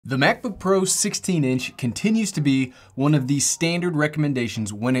The MacBook Pro 16-inch continues to be one of the standard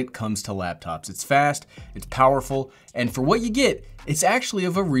recommendations when it comes to laptops. It's fast, it's powerful, and for what you get, it's actually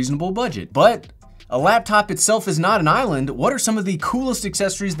of a reasonable budget. But a laptop itself is not an island. What are some of the coolest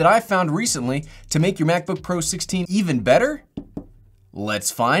accessories that I've found recently to make your MacBook Pro 16 even better?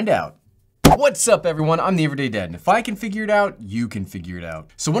 Let's find out. What's up everyone, I'm the Everyday Dad, and if I can figure it out, you can figure it out.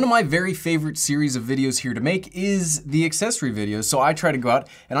 So one of my very favorite series of videos here to make is the accessory videos. So I try to go out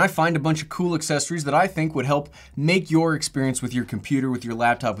and I find a bunch of cool accessories that I think would help make your experience with your computer, with your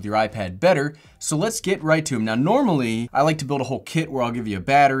laptop, with your iPad better. So let's get right to them. Now normally, I like to build a whole kit where I'll give you a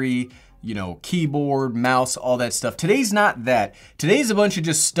battery, you know, keyboard, mouse, all that stuff. Today's not that. Today's a bunch of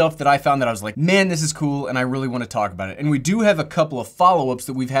just stuff that I found that I was like, man, this is cool, and I really want to talk about it. And we do have a couple of follow-ups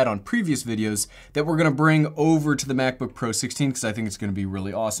that we've had on previous videos that we're gonna bring over to the MacBook Pro 16 because I think it's gonna be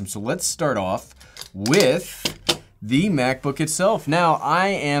really awesome. So let's start off with the MacBook itself. Now, I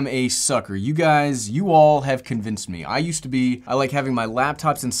am a sucker. You guys, you all have convinced me. I like having my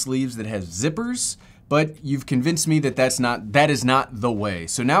laptops in sleeves that have zippers, but you've convinced me that that is not the way.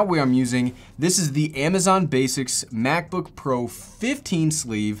 So now what I'm using, this is the Amazon Basics MacBook Pro 15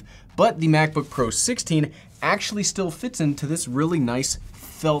 sleeve, but the MacBook Pro 16 actually still fits into this really nice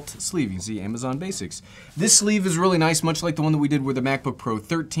felt sleeve. You can see Amazon Basics. This sleeve is really nice, much like the one that we did with the MacBook Pro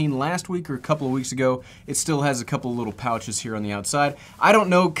 13 last week or a couple of weeks ago. It still has a couple of little pouches here on the outside. I don't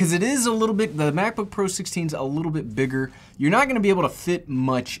know, because it is a little bit, the MacBook Pro 16 is a little bit bigger. You're not gonna be able to fit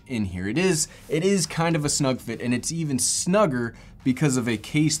much in here. It is kind of a snug fit, and it's even snugger because of a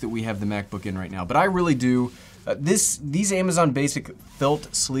case that we have the MacBook in right now. But I really do, these Amazon Basic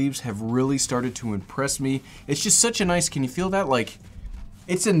felt sleeves have really started to impress me. It's just such a nice, can you feel that? Like,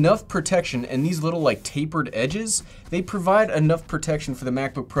 it's enough protection, and these little like tapered edges, they provide enough protection for the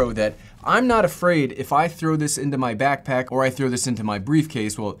MacBook Pro that I'm not afraid if I throw this into my backpack or I throw this into my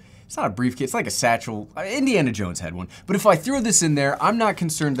briefcase. Well, it's not a briefcase, it's like a satchel. Indiana Jones had one. But if I throw this in there, I'm not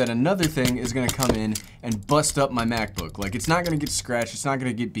concerned that another thing is gonna come in and bust up my MacBook. Like, it's not gonna get scratched, it's not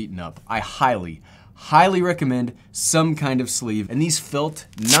gonna get beaten up. I highly recommend some kind of sleeve, and these felt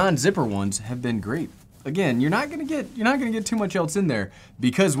non-zipper ones have been great. Again, you're not gonna get too much else in there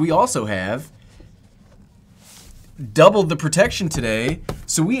because we also have doubled the protection today.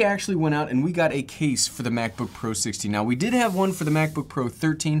 So we actually went out and we got a case for the MacBook Pro 16. Now we did have one for the MacBook Pro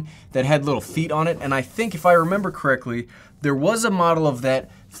 13 that had little feet on it, and I think if I remember correctly, there was a model of that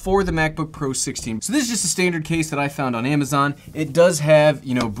for the MacBook Pro 16. So this is just a standard case that I found on Amazon. It does have,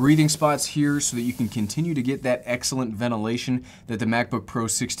 you know, breathing spots here so that you can continue to get that excellent ventilation that the MacBook Pro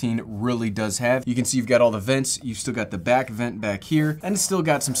 16 really does have. You can see you've got all the vents, you've still got the back vent back here, and it's still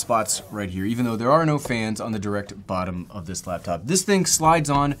got some spots right here, even though there are no fans on the direct bottom of this laptop. This thing slides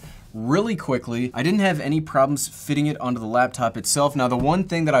on really quickly. I didn't have any problems fitting it onto the laptop itself. Now the one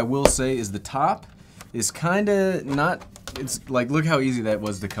thing that I will say is the top is kinda not, it's like, look how easy that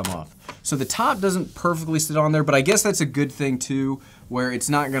was to come off. So the top doesn't perfectly sit on there, but I guess that's a good thing too, where it's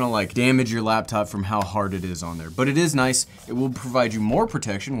not gonna like damage your laptop from how hard it is on there. But it is nice, it will provide you more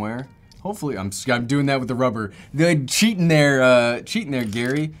protection where, hopefully, I'm doing that with the rubber. They're cheating there,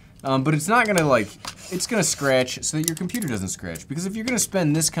 Gary. But it's not gonna like, it's gonna scratch so that your computer doesn't scratch. Because if you're gonna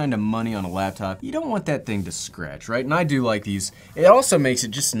spend this kind of money on a laptop, you don't want that thing to scratch, right? And I do like these. It also makes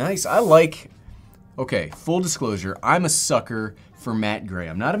it just nice. Okay, full disclosure, I'm a sucker for matte gray.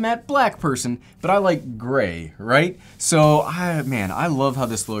 I'm not a matte black person, but I like gray, right? So, man, I love how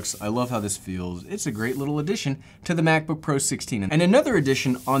this looks. I love how this feels. It's a great little addition to the MacBook Pro 16. And another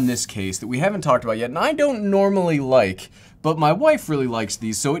addition on this case that we haven't talked about yet, and I don't normally like, but my wife really likes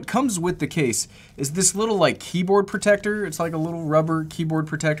these, so it comes with the case, is this little like keyboard protector. It's like a little rubber keyboard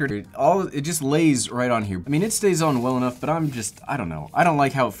protector. It just lays right on here. I mean, it stays on well enough, but I don't know. I don't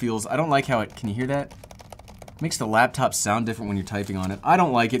like how it feels. I don't like how it, can you hear that? Makes the laptop sound different when you're typing on it. I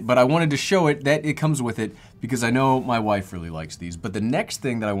don't like it, but I wanted to show it that it comes with it because I know my wife really likes these. But the next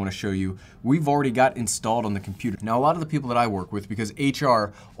thing that I want to show you, we've already got installed on the computer. Now, a lot of the people that I work with, because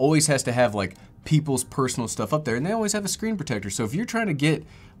HR always has to have like people's personal stuff up there, and they always have a screen protector. So if you're trying to get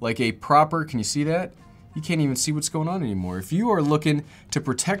like a proper, can you see that? You can't even see what's going on anymore. If you are looking to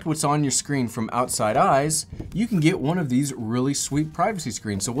protect what's on your screen from outside eyes, you can get one of these really sweet privacy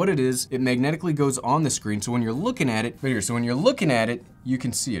screens. So what it is, it magnetically goes on the screen. So when you're looking at it, right here, so when you're looking at it, you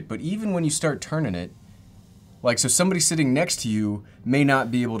can see it. But even when you start turning it, like, so somebody sitting next to you may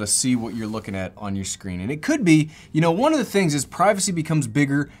not be able to see what you're looking at on your screen. And it could be, you know, one of the things is privacy becomes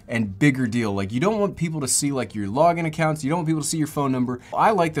bigger and bigger deal. Like, you don't want people to see like your login accounts. You don't want people to see your phone number.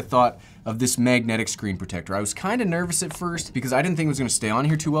 I like the thought of this magnetic screen protector. I was kind of nervous at first because I didn't think it was gonna stay on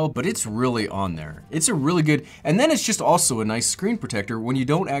here too well, but it's really on there. It's a really good, and then it's just also a nice screen protector when you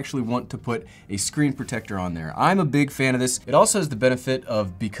don't actually want to put a screen protector on there. I'm a big fan of this. It also has the benefit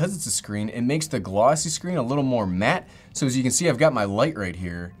of, because it's a screen, it makes the glossy screen a little more matte. So as you can see, I've got my light right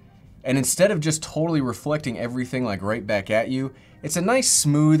here. And instead of just totally reflecting everything like right back at you, it's a nice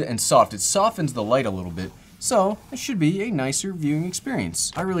smooth and soft. It softens the light a little bit. So it should be a nicer viewing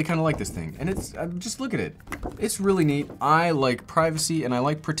experience. I really kind of like this thing, and it's, just look at it. It's really neat. I like privacy and I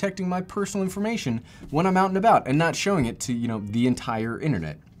like protecting my personal information when I'm out and about and not showing it to, you know, the entire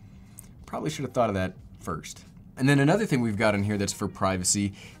internet. Probably should have thought of that first. And then another thing we've got in here that's for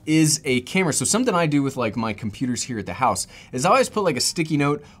privacy is a camera. So something I do with like my computers here at the house is I always put like a sticky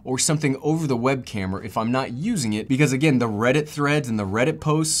note or something over the web camera if I'm not using it, because again, the Reddit threads and the Reddit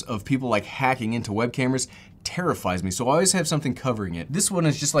posts of people like hacking into web cameras terrifies me. So I always have something covering it. This one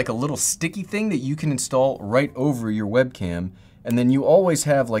is just like a little sticky thing that you can install right over your webcam. And then you always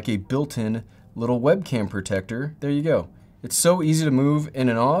have like a built-in little webcam protector. There you go. It's so easy to move in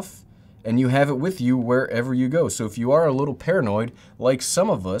and off, and you have it with you wherever you go. So if you are a little paranoid, like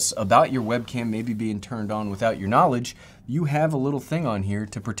some of us, about your webcam maybe being turned on without your knowledge, you have a little thing on here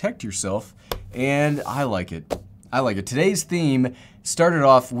to protect yourself, and I like it. I like it. Today's theme started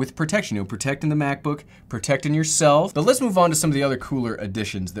off with protection, you know, protecting the MacBook, protecting yourself. But let's move on to some of the other cooler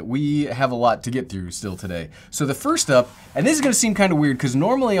additions that we have a lot to get through still today. So the first up, and this is gonna seem kind of weird because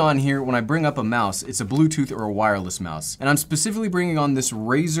normally on here when I bring up a mouse, it's a Bluetooth or a wireless mouse. And I'm specifically bringing on this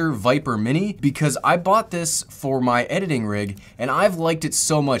Razer Viper Mini because I bought this for my editing rig and I've liked it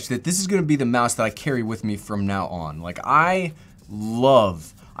so much that this is gonna be the mouse that I carry with me from now on. Like I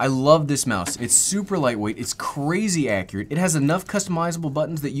love this mouse. It's super lightweight, it's crazy accurate. It has enough customizable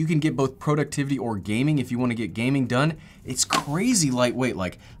buttons that you can get both productivity or gaming if you want to get gaming done. It's crazy lightweight.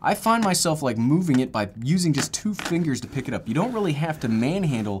 Like, I find myself like moving it by using just 2 fingers to pick it up. You don't really have to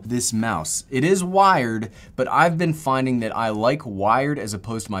manhandle this mouse. It is wired, but I've been finding that I like wired as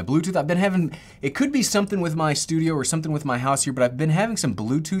opposed to my Bluetooth. I've been having, it could be something with my studio or something with my house here, but I've been having some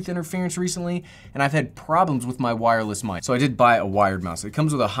Bluetooth interference recently, and I've had problems with my wireless mic. So I did buy a wired mouse. It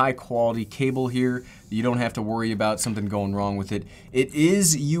comes with a high quality cable here. You don't have to worry about something going wrong with it. It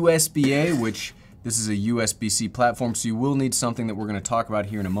is USB-A, which this is a USB C platform, so you will need something that we're gonna talk about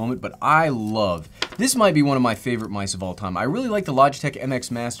here in a moment, but I love, this might be one of my favorite mice of all time. I really like the Logitech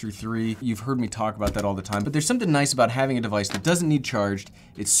MX Master 3. You've heard me talk about that all the time, but there's something nice about having a device that doesn't need charged.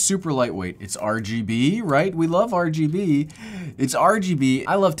 It's super lightweight. It's RGB, right? We love RGB. It's RGB.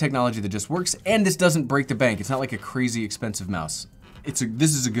 I love technology that just works, and this doesn't break the bank. It's not like a crazy expensive mouse.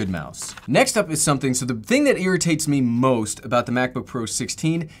 This is a good mouse. Next up is something, so the thing that irritates me most about the MacBook Pro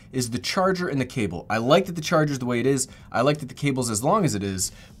 16 is the charger and the cable. I like that the charger's the way it is, I like that the cable's as long as it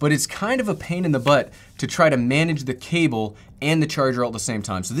is, but it's kind of a pain in the butt to try to manage the cable and the charger all at the same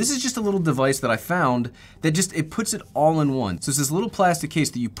time. So this is just a little device that I found that just, it puts it all in one. So it's this little plastic case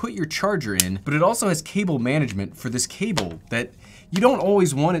that you put your charger in, but it also has cable management for this cable that you don't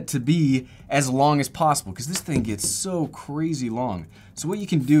always want it to be as long as possible because this thing gets so crazy long. So what you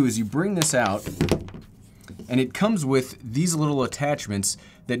can do is you bring this out and it comes with these little attachments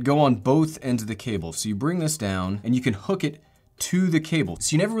that go on both ends of the cable. So you bring this down and you can hook it to the cable.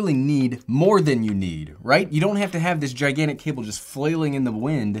 So you never really need more than you need, right? You don't have to have this gigantic cable just flailing in the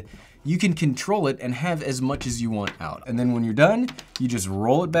wind. You can control it and have as much as you want out. And then when you're done, you just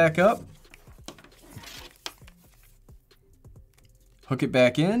roll it back up, hook it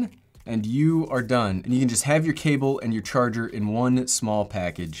back in, and you are done. And you can just have your cable and your charger in one small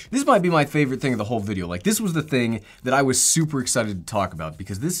package. This might be my favorite thing of the whole video. Like, this was the thing that I was super excited to talk about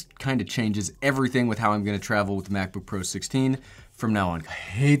because this kind of changes everything with how I'm gonna travel with the MacBook Pro 16 from now on. I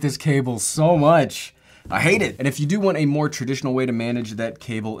hate this cable so much. I hate it. And if you do want a more traditional way to manage that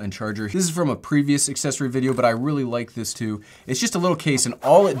cable and charger, this is from a previous accessory video, but I really like this too. It's just a little case and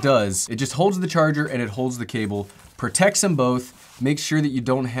all it does, it just holds the charger and it holds the cable, protects them both, makes sure that you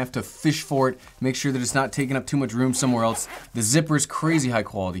don't have to fish for it, make sure that it's not taking up too much room somewhere else. The zipper's crazy high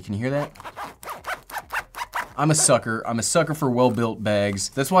quality. Can you hear that? I'm a sucker for well-built bags.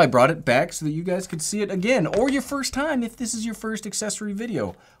 That's why I brought it back so that you guys could see it again, or your first time if this is your first accessory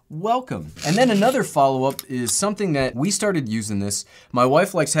video. Welcome. And then another follow-up is something that we started using this. My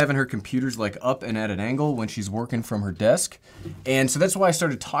wife likes having her computers like up and at an angle when she's working from her desk. And so that's why I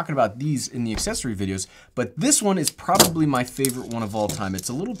started talking about these in the accessory videos. But this one is probably my favorite one of all time. It's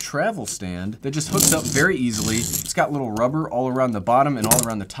a little travel stand that just hooks up very easily. It's got little rubber all around the bottom and all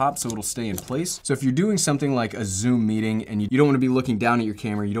around the top so it'll stay in place. So if you're doing something like a Zoom meeting and you don't want to be looking down at your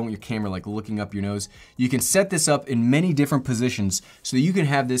camera, you don't want your camera like looking up your nose, you can set this up in many different positions so that you can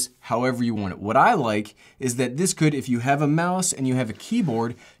have this this however you want it. What I like is that this could, if you have a mouse and you have a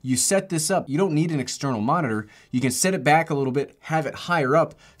keyboard, you set this up. You don't need an external monitor. You can set it back a little bit, have it higher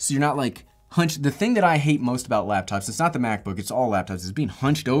up, so you're not like hunched. The thing that I hate most about laptops, it's not the MacBook, it's all laptops, is being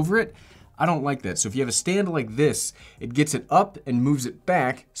hunched over it. I don't like that. So if you have a stand like this, it gets it up and moves it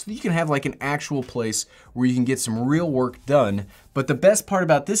back so that you can have like an actual place where you can get some real work done. But the best part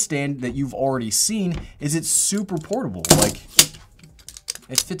about this stand that you've already seen is it's super portable. Like,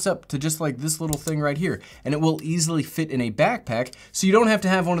 it fits up to just like this little thing right here, and it will easily fit in a backpack, so you don't have to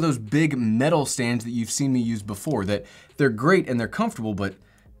have one of those big metal stands that you've seen me use before. That they're great and they're comfortable, but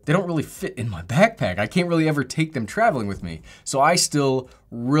they don't really fit in my backpack. I can't really ever take them traveling with me. So I still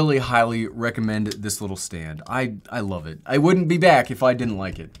really highly recommend this little stand. I love it. I wouldn't be back if I didn't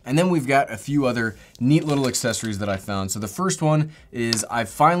like it. And then we've got a few other neat little accessories that I found. So the first one is I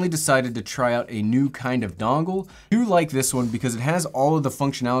finally decided to try out a new kind of dongle. I do like this one because it has all of the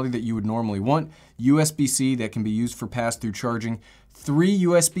functionality that you would normally want. USB C that can be used for pass-through charging, 3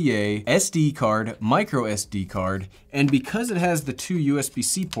 USB-A, SD card, micro SD card, and because it has the 2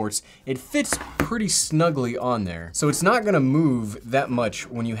 USB-C ports, it fits pretty snugly on there. So it's not gonna move that much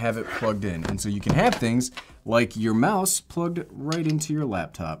when you have it plugged in. And so you can have things like your mouse plugged right into your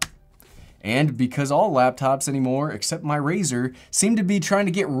laptop. And because all laptops anymore, except my Razer, seem to be trying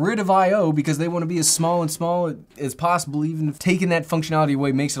to get rid of I/O because they want to be as small as possible, even if taking that functionality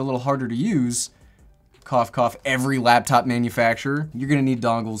away makes it a little harder to use. Cough, cough, every laptop manufacturer, you're gonna need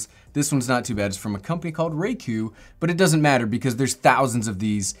dongles. This one's not too bad. It's from a company called Razer, but it doesn't matter because there's thousands of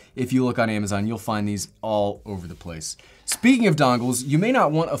these. If you look on Amazon, you'll find these all over the place. Speaking of dongles, you may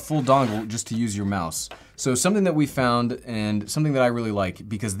not want a full dongle just to use your mouse. So something that we found and something that I really like,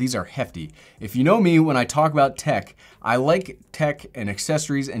 because these are hefty. If you know me, when I talk about tech, I like tech and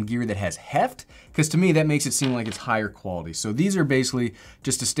accessories and gear that has heft, because to me that makes it seem like it's higher quality. So these are basically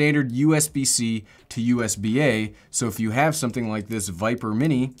just a standard USB-C to USB-A. So if you have something like this Viper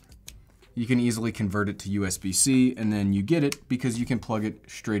Mini, you can easily convert it to USB-C, and then you get it because you can plug it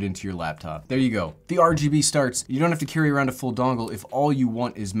straight into your laptop. There you go. The RGB starts. You don't have to carry around a full dongle if all you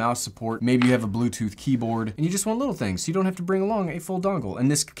want is mouse support. Maybe you have a Bluetooth keyboard, and you just want little things, so you don't have to bring along a full dongle.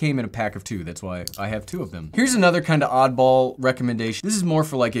 And this came in a pack of 2. That's why I have 2 of them. Here's another kind of oddball recommendation. This is more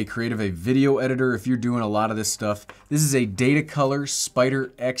for like a creative, a video editor, if you're doing a lot of this stuff. This is a Datacolor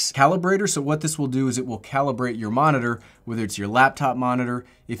Spyder X calibrator. So what this will do is it will calibrate your monitor, whether it's your laptop monitor,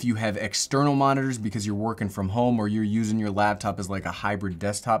 if you have external monitors because you're working from home or you're using your laptop as like a hybrid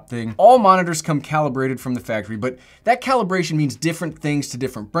desktop thing. All monitors come calibrated from the factory, but that calibration means different things to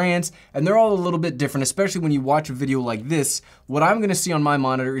different brands, and they're all a little bit different, especially when you watch a video like this. What I'm gonna see on my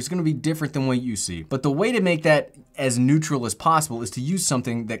monitor is gonna be different than what you see. But the way to make that as neutral as possible is to use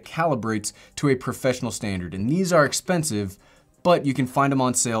something that calibrates to a professional standard, and these are expensive, but you can find them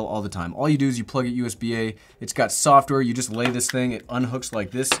on sale all the time. All you do is you plug it USB-A, it's got software, you just lay this thing, it unhooks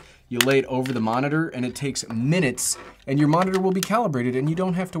like this, you lay it over the monitor, and it takes minutes, and your monitor will be calibrated, and you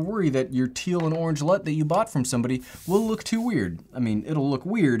don't have to worry that your teal and orange LUT that you bought from somebody will look too weird. I mean, it'll look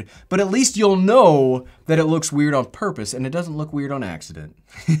weird, but at least you'll know that it looks weird on purpose, and it doesn't look weird on accident.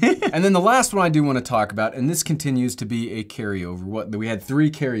 And then the last one I do want to talk about, and this continues to be a carryover. We had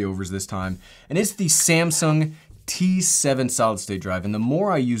 3 carryovers this time, and it's the Samsung T7 solid state drive, and the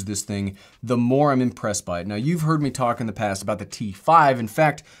more I use this thing, the more I'm impressed by it. Now, you've heard me talk in the past about the T5. In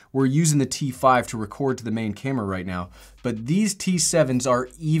fact, we're using the T5 to record to the main camera right now, but these T7s are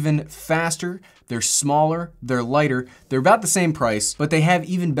even faster, they're smaller, they're lighter, they're about the same price, but they have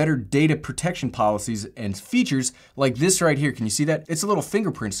even better data protection policies and features like this right here. Can you see that? It's a little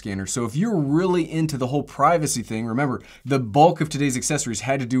fingerprint scanner, so if you're really into the whole privacy thing, remember, the bulk of today's accessories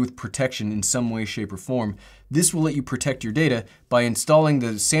had to do with protection in some way, shape, or form. This will let you protect your data by installing the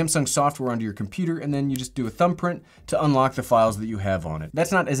Samsung software onto your computer, and then you just do a thumbprint to unlock the files that you have on it.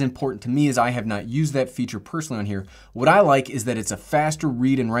 That's not as important to me as I have not used that feature personally on here. What I like is that it's a faster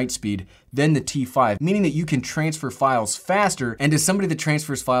read and write speed than the T5, meaning that you can transfer files faster, and as somebody that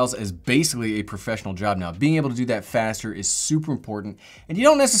transfers files as basically a professional job now, being able to do that faster is super important, and you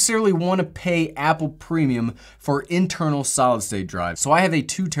don't necessarily want to pay Apple Premium for internal solid state drives. So I have a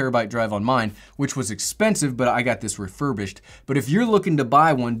 2 terabyte drive on mine, which was expensive, but I got this refurbished. But if you're looking to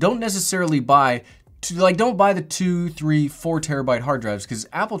buy one, don't necessarily buy don't buy the 2, 3, 4 terabyte hard drives, because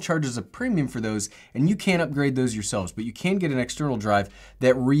Apple charges a premium for those and you can't upgrade those yourselves, but you can get an external drive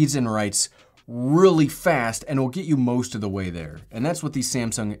that reads and writes really fast and will get you most of the way there. And that's what the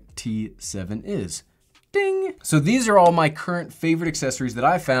Samsung T7 is. Ding! So these are all my current favorite accessories that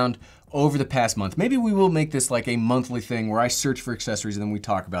I found over the past month. Maybe we will make this like a monthly thing where I search for accessories and then we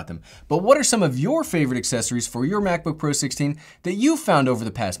talk about them. But what are some of your favorite accessories for your MacBook Pro 16 that you found over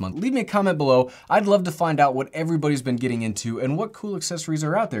the past month? Leave me a comment below. I'd love to find out what everybody's been getting into and what cool accessories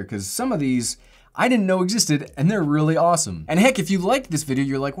are out there, because some of these I didn't know existed, and they're really awesome. And heck, if you liked this video,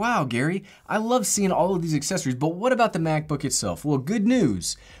 you're like, wow, Gary, I love seeing all of these accessories, but what about the MacBook itself? Well, good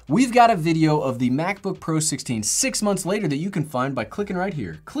news. We've got a video of the MacBook Pro 16 6 months later that you can find by clicking right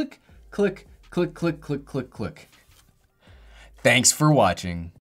here. Click, click, click, click, click, click, click. Thanks for watching.